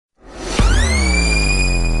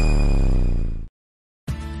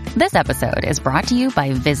This episode is brought to you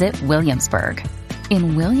by Visit Williamsburg.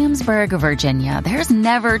 In Williamsburg, Virginia, there's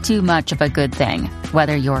never too much of a good thing.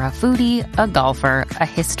 Whether you're a foodie, a golfer, a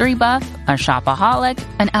history buff, a shopaholic,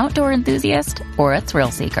 an outdoor enthusiast, or a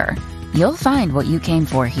thrill seeker, you'll find what you came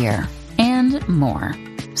for here and more.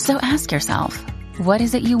 So ask yourself, what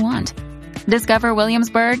is it you want? Discover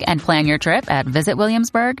Williamsburg and plan your trip at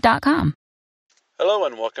visitwilliamsburg.com. Hello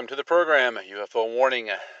and welcome to the program, UFO Warning.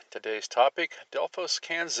 Today's topic, Delphos,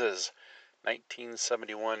 Kansas,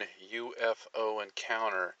 1971 UFO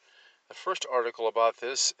encounter. The first article about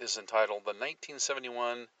this is entitled The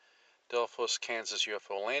 1971 Delphos, Kansas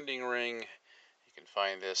UFO Landing Ring. You can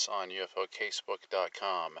find this on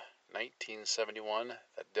UFOcasebook.com. 1971,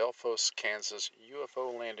 the Delphos, Kansas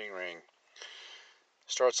UFO Landing Ring.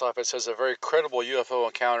 Starts off, it says, a very credible UFO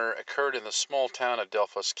encounter occurred in the small town of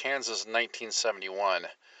Delphos, Kansas in 1971.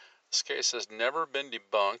 This case has never been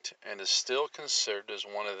debunked and is still considered as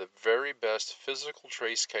one of the very best physical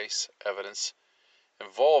trace case evidence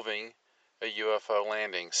involving a UFO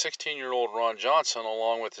landing. 16-year-old Ron Johnson,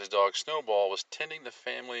 along with his dog Snowball, was tending the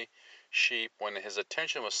family sheep when his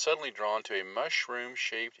attention was suddenly drawn to a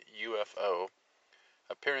mushroom-shaped UFO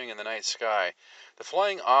appearing in the night sky. The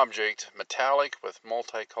flying object, metallic with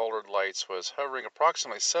multicolored lights, was hovering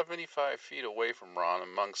approximately 75 feet away from Ron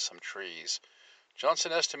amongst some trees.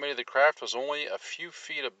 Johnson estimated the craft was only a few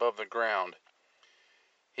feet above the ground.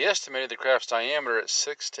 He estimated the craft's diameter at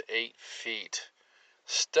 6 to 8 feet.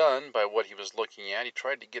 Stunned by what he was looking at, he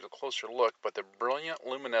tried to get a closer look, but the brilliant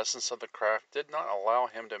luminescence of the craft did not allow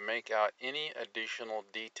him to make out any additional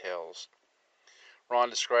details. Ron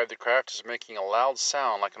described the craft as making a loud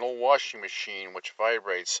sound like an old washing machine which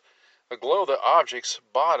vibrates. The glow of the object's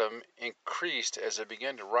bottom increased as it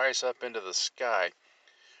began to rise up into the sky.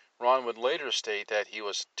 Ron would later state that he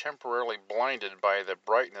was temporarily blinded by the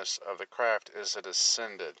brightness of the craft as it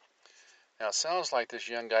ascended. Now, it sounds like this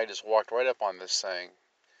young guy just walked right up on this thing,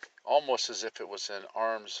 almost as if it was an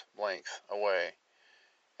arm's length away.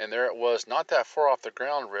 And there it was, not that far off the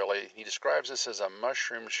ground, really. He describes this as a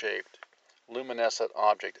mushroom-shaped, luminescent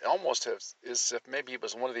object, almost as if maybe it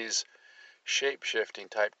was one of these shape-shifting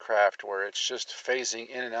type craft where it's just phasing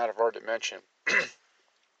in and out of our dimension.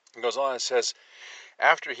 It goes on and says,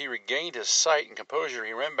 after he regained his sight and composure,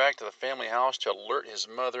 he ran back to the family house to alert his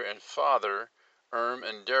mother and father, Erm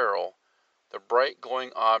and Daryl. The bright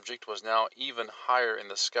glowing object was now even higher in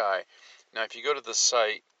the sky. Now, if you go to the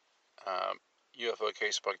site,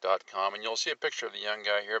 UFOcasebook.com, and you'll see a picture of the young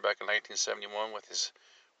guy here back in 1971 with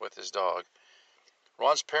his dog.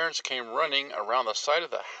 Ron's parents came running around the side of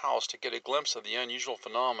the house to get a glimpse of the unusual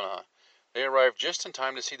phenomena. They arrived just in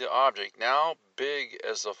time to see the object, now big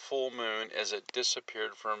as the full moon, as it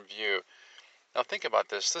disappeared from view. Now think about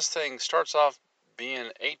this. This thing starts off being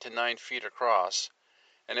 8 to 9 feet across,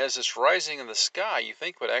 and as it's rising in the sky, you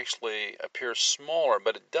think it would actually appear smaller,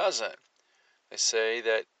 but it doesn't. They say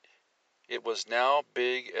that it was now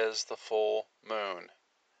big as the full moon.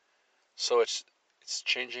 So it's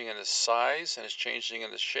changing in its size and it's changing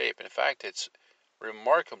in its shape. In fact, it's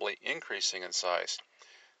remarkably increasing in size.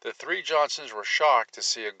 The three Johnsons were shocked to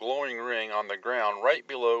see a glowing ring on the ground right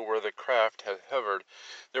below where the craft had hovered.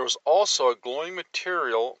 There was also a glowing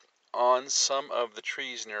material on some of the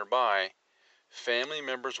trees nearby. Family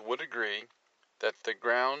members would agree that the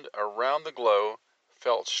ground around the glow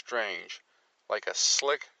felt strange, like a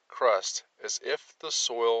slick crust, as if the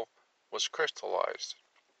soil was crystallized.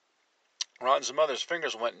 Ron's mother's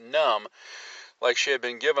fingers went numb, like she had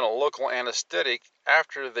been given a local anesthetic.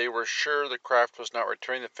 After they were sure the craft was not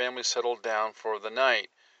returning, the family settled down for the night.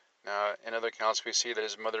 Now, in other accounts, we see that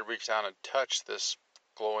his mother reached down and touched this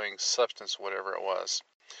glowing substance, whatever it was.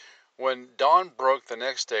 When dawn broke the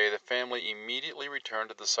next day, the family immediately returned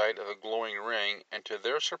to the site of the glowing ring, and to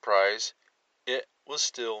their surprise, it was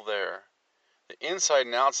still there. The inside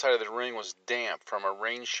and outside of the ring was damp from a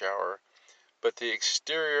rain shower, but the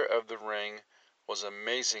exterior of the ring was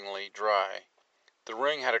amazingly dry. The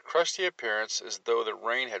ring had a crusty appearance, as though the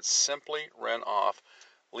rain had simply run off,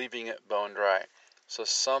 leaving it bone dry. So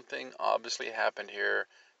something obviously happened here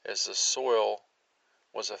as the soil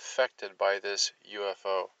was affected by this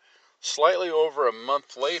UFO. Slightly over a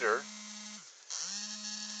month later,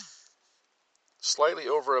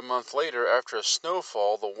 after a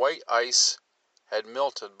snowfall, the white ice had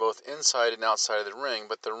melted both inside and outside of the ring,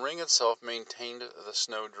 but the ring itself maintained the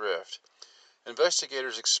snow drift.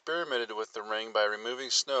 Investigators experimented with the ring by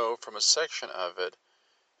removing snow from a section of it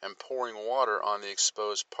and pouring water on the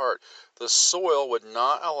exposed part. The soil would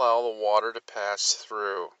not allow the water to pass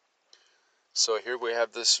through. So here we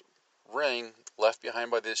have this ring left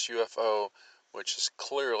behind by this UFO, which is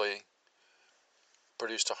clearly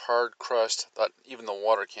produced a hard crust that even the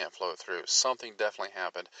water can't flow through. Something definitely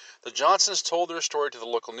happened. The Johnsons told their story to the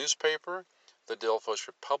local newspaper. The Delphos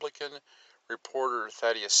Republican reporter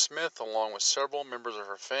Thaddeus Smith, along with several members of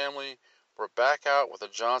her family, were back out with the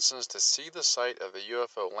Johnsons to see the site of the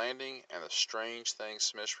UFO landing, and the strange thing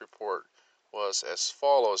Smith's report was as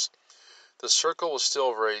follows. The circle was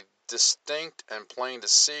still very distinct and plain to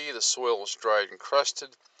see. The soil was dried and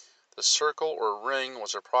crusted. The circle or ring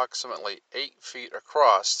was approximately 8 feet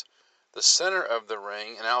across. The center of the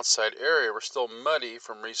ring and outside area were still muddy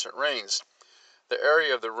from recent rains. The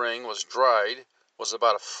area of the ring was dried, was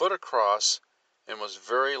about a foot across, and was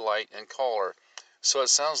very light in color. So it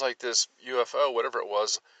sounds like this UFO, whatever it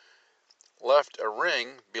was, left a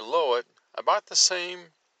ring below it about the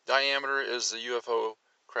same diameter as the UFO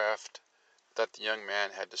craft that the young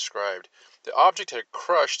man had described. The object had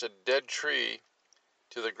crushed a dead tree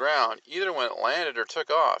to the ground, either when it landed or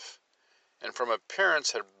took off, and from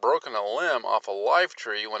appearance had broken a limb off a live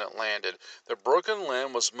tree when it landed. The broken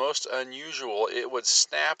limb was most unusual. It would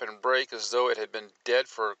snap and break as though it had been dead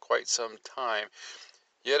for quite some time,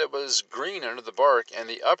 yet it was green under the bark, and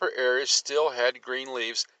the upper area still had green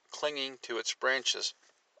leaves clinging to its branches.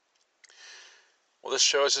 Well, this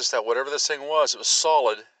shows us that whatever this thing was, it was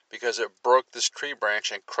solid because it broke this tree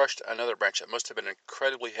branch and crushed another branch. It must have been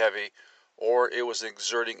incredibly heavy, or it was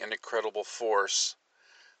exerting an incredible force.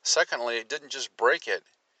 Secondly, it didn't just break it.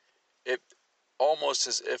 It almost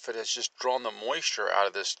as if it has just drawn the moisture out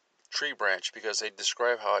of this tree branch, because they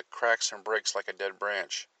describe how it cracks and breaks like a dead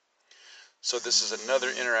branch. So this is another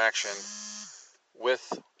interaction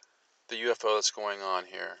with the UFO that's going on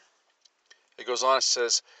here. It goes on, it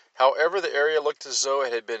says, however, the area looked as though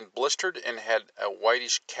it had been blistered and had a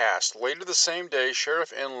whitish cast. Later the same day,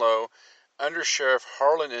 Sheriff Enlow, Under Sheriff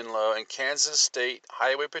Harlan Enlow, and Kansas State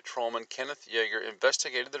Highway Patrolman Kenneth Yeager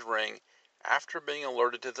investigated the ring after being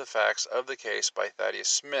alerted to the facts of the case by Thaddeus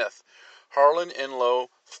Smith. Harlan Enlow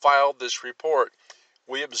filed this report.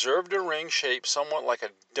 We observed a ring shaped somewhat like a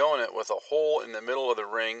donut with a hole in the middle of the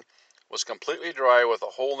ring, was completely dry with a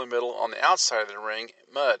hole in the middle. On the outside of the ring,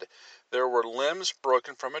 mud. There were limbs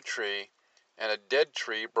broken from a tree and a dead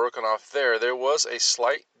tree broken off there. There was a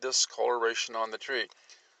slight discoloration on the tree.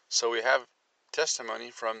 So we have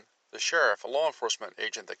testimony from the sheriff, a law enforcement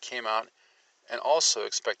agent that came out and also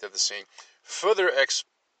inspected the scene. Further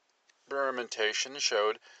experimentation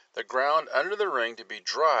showed the ground under the ring to be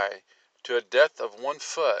dry to a depth of 1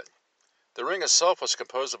 foot. The ring itself was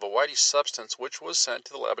composed of a whitish substance which was sent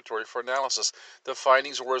to the laboratory for analysis. The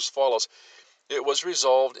findings were as follows. It was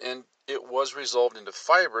resolved into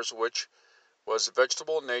fibers, which was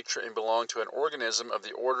vegetable in nature and belonged to an organism of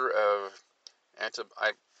the order of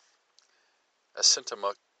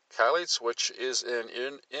Acinetobacilliates, which is an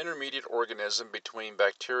intermediate organism between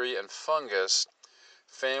bacteria and fungus,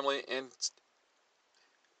 family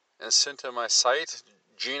Acinetobacilliaceae,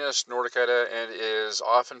 genus Nordica, and is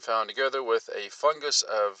often found together with a fungus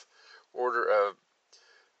of order of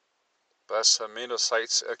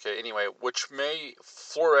Basaminocytes, which may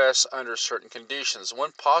fluoresce under certain conditions.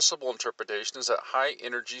 One possible interpretation is that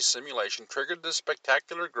high-energy simulation triggered the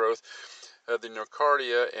spectacular growth of the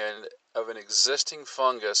nocardia and of an existing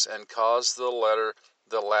fungus and caused the latter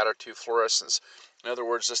to fluorescence. In other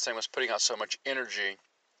words, this thing was putting out so much energy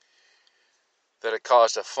that it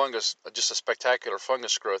caused a fungus, just a spectacular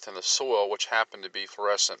fungus growth in the soil, which happened to be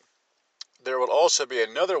fluorescent. There would also be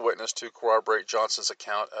another witness to corroborate Johnson's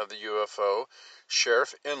account of the UFO.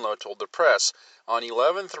 Sheriff Enlow told the press. On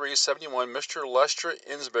 11/3/71, Mr. Lester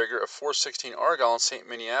Insberger of 416 Argyle in St.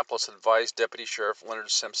 Minneapolis advised Deputy Sheriff Leonard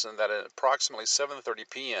Simpson that at approximately 7:30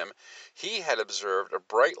 p.m. he had observed a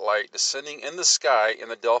bright light descending in the sky in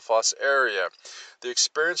the Delphos area. The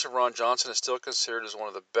experience of Ron Johnson is still considered as one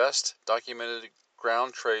of the best documented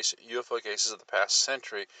ground trace UFO cases of the past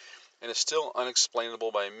century, and is still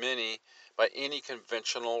unexplainable by any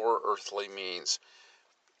conventional or earthly means.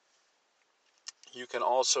 You can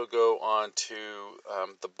also go on to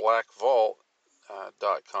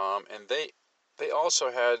theblackvault.com, and they also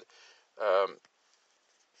have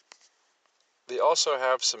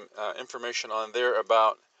some information on there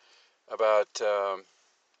about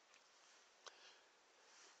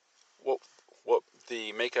what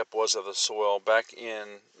the makeup was of the soil. Back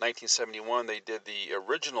in 1971, they did the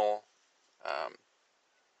original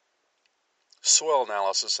soil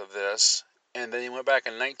analysis of this, and then they went back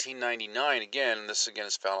in 1999 again, and this again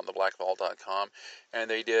is found on theblackvault.com, and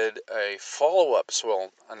they did a follow-up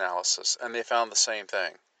soil analysis, and they found the same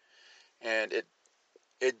thing. And it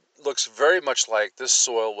looks very much like this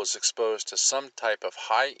soil was exposed to some type of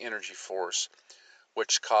high energy force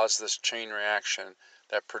which caused this chain reaction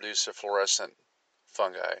that produced a fluorescent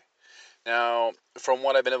fungi. Now, from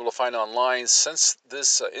what I've been able to find online, since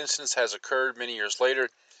this instance has occurred many years later,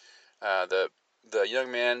 the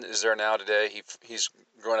young man is there now today. He's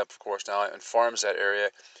grown up, of course, now and farms that area,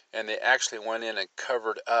 and they actually went in and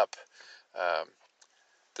covered up um,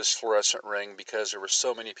 this fluorescent ring because there were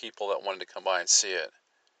so many people that wanted to come by and see it.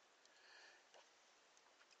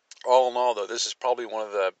 All in all, though, this is probably one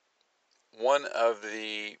of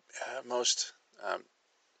the most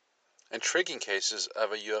intriguing cases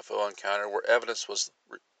of a UFO encounter where evidence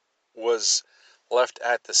was left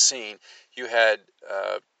at the scene. You had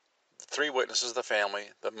 3 witnesses of the family: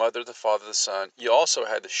 the mother, the father, the son. You also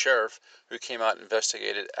had the sheriff who came out and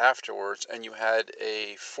investigated afterwards, and you had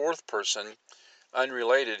a 4th person,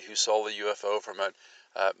 unrelated, who saw the UFO from a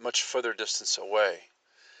much further distance away.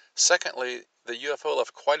 Secondly, the UFO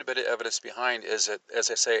left quite a bit of evidence behind. As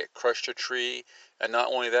I say, it crushed a tree, and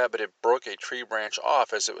not only that, but it broke a tree branch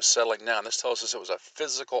off as it was settling down. This tells us it was a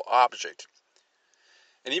physical object.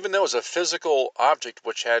 And even though it was a physical object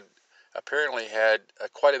which apparently had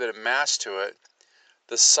quite a bit of mass to it,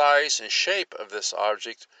 the size and shape of this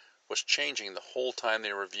object was changing the whole time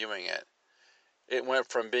they were viewing it. It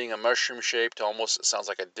went from being a mushroom-shaped to almost, it sounds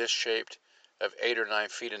like a disc-shaped, of 8 or 9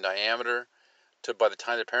 feet in diameter, to by the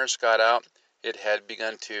time the parents got out, it had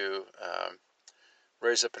begun to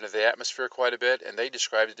raise up into the atmosphere quite a bit, and they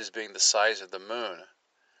described it as being the size of the moon,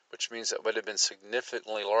 which means it would have been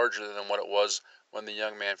significantly larger than what it was when the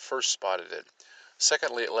young man first spotted it.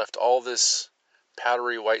 Secondly, it left all this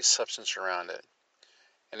powdery white substance around it.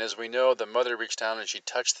 And as we know, the mother reached down and she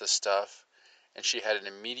touched this stuff, and she had an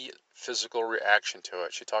immediate physical reaction to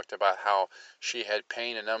it. She talked about how she had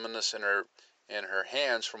pain and numbness in her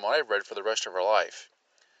hands, from what I've read, for the rest of her life.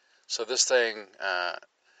 So this thing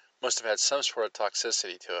must have had some sort of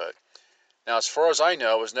toxicity to it. Now, as far as I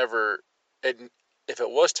know, it was never, if it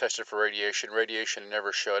was tested for radiation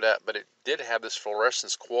never showed up, but it did have this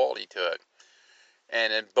fluorescence quality to it.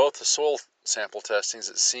 And in both the soil sample testings,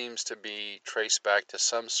 it seems to be traced back to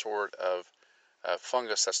some sort of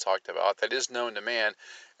fungus that's talked about that is known to man.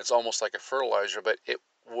 It's almost like a fertilizer, but it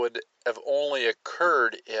would have only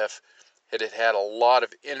occurred if it had had a lot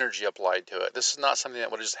of energy applied to it. This is not something that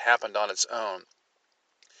would have just happened on its own.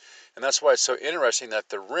 And that's why it's so interesting that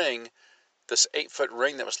the ring, this 8-foot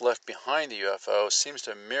ring that was left behind the UFO, seems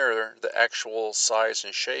to mirror the actual size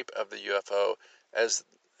and shape of the UFO as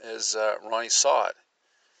Ronnie saw it.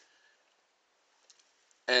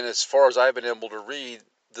 And as far as I've been able to read,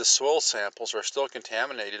 the soil samples are still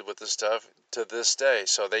contaminated with this stuff to this day.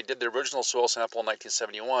 So they did the original soil sample in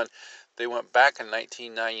 1971. They went back in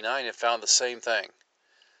 1999 and found the same thing.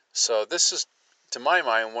 So this is, to my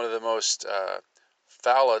mind, one of the most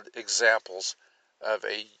valid examples of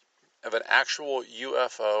an actual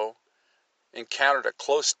UFO encountered at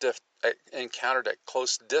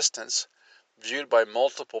close distance, viewed by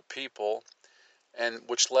multiple people, and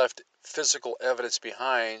which left physical evidence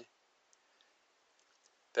behind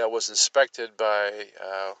that was inspected by,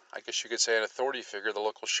 I guess you could say, an authority figure, the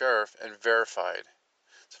local sheriff, and verified.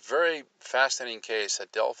 It's a very fascinating case,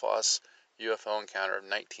 that Delphos UFO encounter of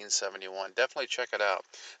 1971. Definitely check it out.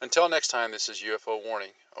 Until next time, this is UFO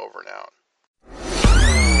Warning, over and out.